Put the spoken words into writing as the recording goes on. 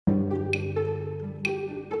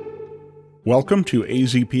Welcome to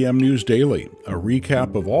AZPM News Daily, a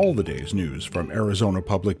recap of all the day's news from Arizona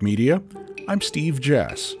Public Media. I'm Steve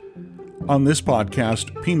Jess. On this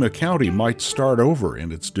podcast, Pima County might start over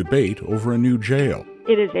in its debate over a new jail.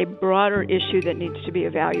 It is a broader issue that needs to be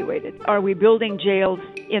evaluated. Are we building jails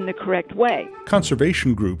in the correct way?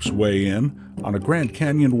 Conservation groups weigh in on a Grand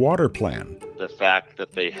Canyon water plan. The fact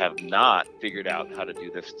that they have not figured out how to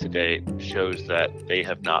do this today shows that they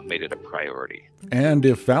have not made it a priority. And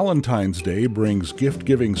if Valentine's Day brings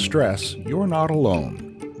gift-giving stress, you're not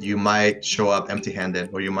alone. You might show up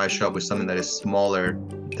empty-handed, or you might show up with something that is smaller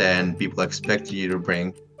than people expect you to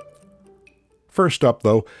bring. First up,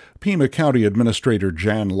 though, Pima County Administrator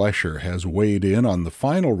Jan Lesher has weighed in on the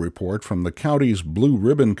final report from the county's Blue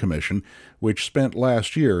Ribbon Commission, which spent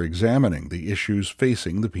last year examining the issues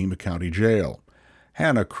facing the Pima County Jail.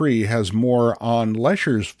 Hannah Cree has more on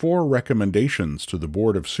Lesher's 4 recommendations to the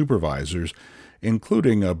Board of Supervisors,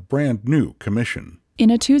 including a brand new commission. In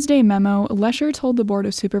a Tuesday memo, Lesher told the Board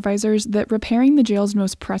of Supervisors that repairing the jail's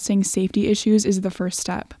most pressing safety issues is the first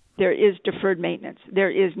step. There is deferred maintenance.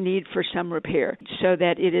 There is need for some repair so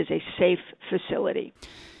that it is a safe facility.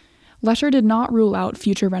 Lesher did not rule out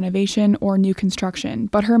future renovation or new construction,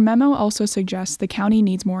 but her memo also suggests the county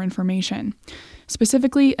needs more information,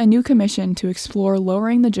 specifically a new commission to explore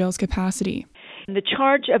lowering the jail's capacity. The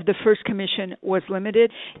charge of the first commission was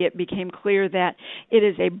limited. It became clear that it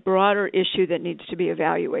is a broader issue that needs to be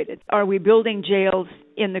evaluated. Are we building jails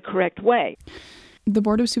in the correct way? The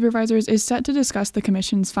Board of Supervisors is set to discuss the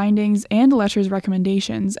Commission's findings and Lesher's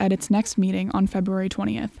recommendations at its next meeting on February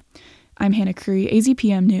 20th. I'm Hannah Cree,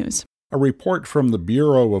 AZPM News. A report from the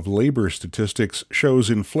Bureau of Labor Statistics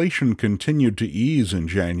shows inflation continued to ease in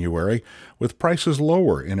January, with prices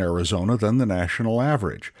lower in Arizona than the national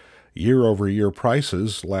average. Year-over-year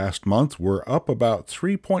prices last month were up about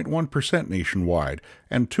 3.1% nationwide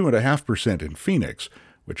and 2.5% in Phoenix,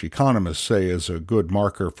 which economists say is a good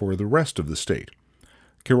marker for the rest of the state.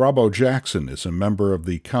 Kirabo Jackson is a member of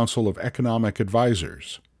the Council of Economic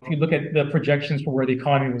Advisors. If you look at the projections for where the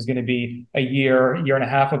economy was going to be a year and a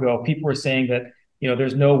half ago, people were saying that,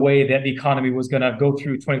 there's no way that the economy was going to go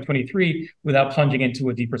through 2023 without plunging into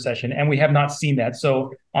a deep recession. And we have not seen that.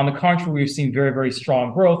 So on the contrary, we've seen very, very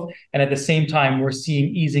strong growth. And at the same time, we're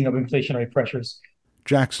seeing easing of inflationary pressures.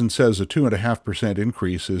 Jackson says a 2.5%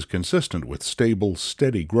 increase is consistent with stable,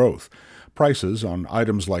 steady growth. Prices on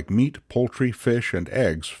items like meat, poultry, fish, and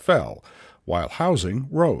eggs fell, while housing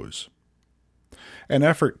rose. An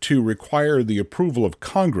effort to require the approval of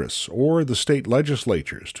Congress or the state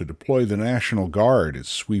legislatures to deploy the National Guard is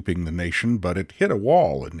sweeping the nation, but it hit a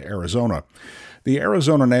wall in Arizona. The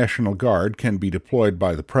Arizona National Guard can be deployed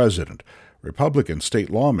by the president. Republican state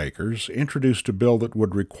lawmakers introduced a bill that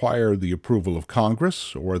would require the approval of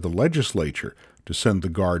Congress or the legislature to send the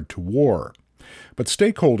Guard to war. But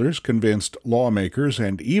stakeholders convinced lawmakers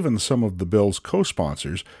and even some of the bill's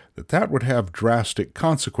co-sponsors that would have drastic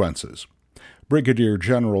consequences. Brigadier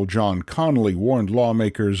General John Connolly warned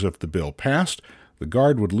lawmakers if the bill passed, the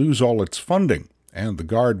Guard would lose all its funding, and the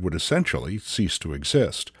Guard would essentially cease to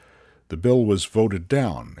exist. The bill was voted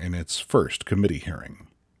down in its first committee hearing.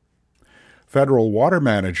 Federal water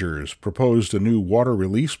managers proposed a new water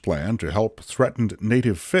release plan to help threatened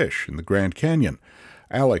native fish in the Grand Canyon.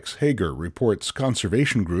 Alex Hager reports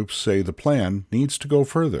conservation groups say the plan needs to go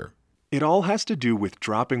further. It all has to do with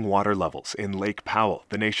dropping water levels in Lake Powell,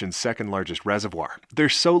 the nation's second-largest reservoir. They're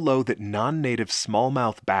so low that non-native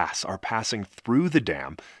smallmouth bass are passing through the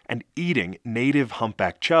dam and eating native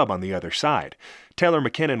humpback chub on the other side. Taylor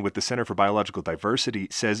McKinnon with the Center for Biological Diversity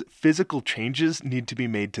says physical changes need to be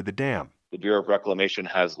made to the dam. The Bureau of Reclamation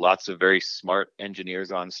has lots of very smart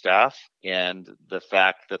engineers on staff, and the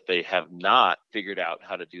fact that they have not figured out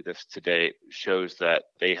how to do this today shows that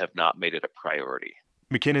they have not made it a priority.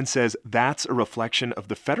 McKinnon says that's a reflection of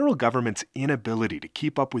the federal government's inability to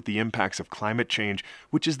keep up with the impacts of climate change,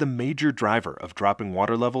 which is the major driver of dropping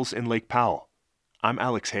water levels in Lake Powell. I'm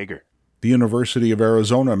Alex Hager. The University of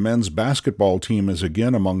Arizona men's basketball team is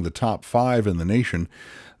again among the top 5 in the nation.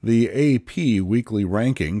 The AP weekly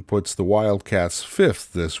ranking puts the Wildcats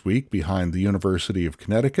 5th this week behind the University of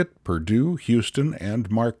Connecticut, Purdue, Houston,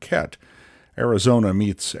 and Marquette. Arizona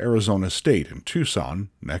meets Arizona State in Tucson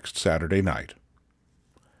next Saturday night.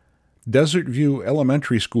 Desert View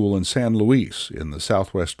Elementary School in San Luis, in the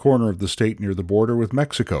southwest corner of the state near the border with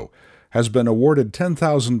Mexico, has been awarded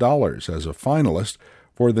 $10,000 as a finalist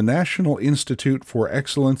for the National Institute for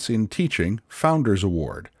Excellence in Teaching Founders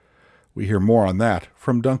Award. We hear more on that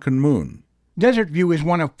from Duncan Moon. Desert View is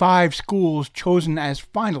one of 5 schools chosen as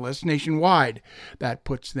finalists nationwide. That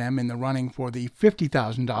puts them in the running for the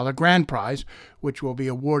 $50,000 grand prize, which will be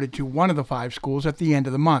awarded to one of the 5 schools at the end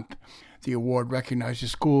of the month. The award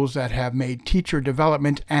recognizes schools that have made teacher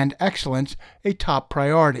development and excellence a top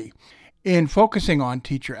priority. In focusing on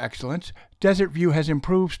teacher excellence, Desert View has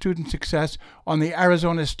improved student success on the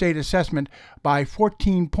Arizona State Assessment by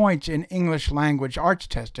 14 points in English language arts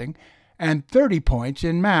testing and 30 points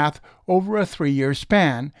in math over a 3-year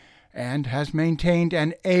span, and has maintained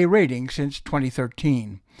an A rating since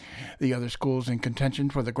 2013. The other schools in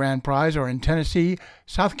contention for the grand prize are in Tennessee,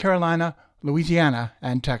 South Carolina, Louisiana,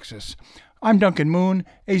 and Texas. I'm Duncan Moon,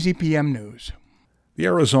 AZPM News. The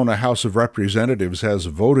Arizona House of Representatives has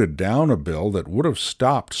voted down a bill that would have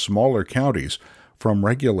stopped smaller counties from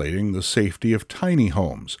regulating the safety of tiny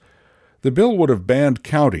homes. The bill would have banned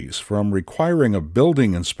counties from requiring a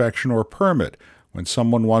building inspection or permit when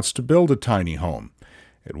someone wants to build a tiny home.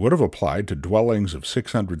 It would have applied to dwellings of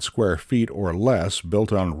 600 square feet or less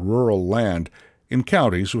built on rural land in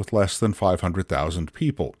counties with less than 500,000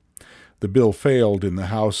 people. The bill failed in the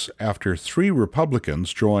House after 3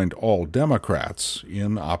 Republicans joined all Democrats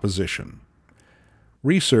in opposition.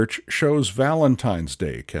 Research shows Valentine's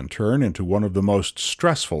Day can turn into one of the most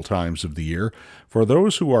stressful times of the year for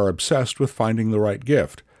those who are obsessed with finding the right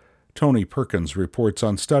gift. Tony Perkins reports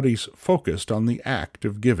on studies focused on the act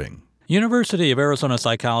of giving. University of Arizona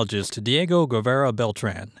psychologist Diego Guevara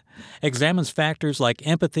Beltran examines factors like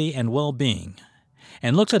empathy and well-being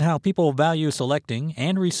and looks at how people value selecting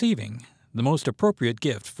and receiving the most appropriate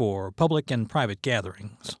gift for public and private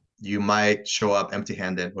gatherings. You might show up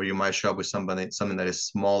empty-handed, or you might show up with something that is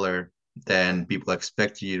smaller than people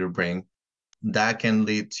expect you to bring. That can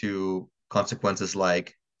lead to consequences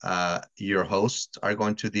like your hosts are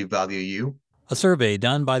going to devalue you. A survey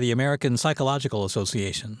done by the American Psychological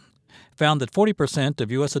Association found that 40%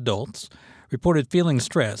 of U.S. adults reported feeling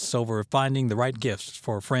stress over finding the right gifts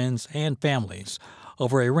for friends and families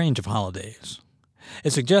over a range of holidays.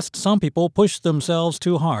 It suggests some people push themselves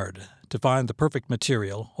too hard to find the perfect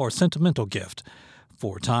material or sentimental gift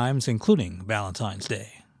for times including Valentine's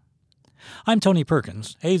Day. I'm Tony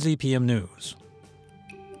Perkins, AZPM News.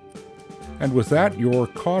 And with that, you're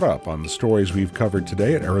caught up on the stories we've covered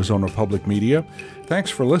today at Arizona Public Media. Thanks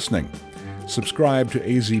for listening. Subscribe to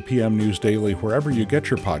AZPM News Daily wherever you get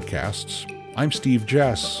your podcasts. I'm Steve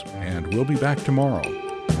Jess, and we'll be back tomorrow.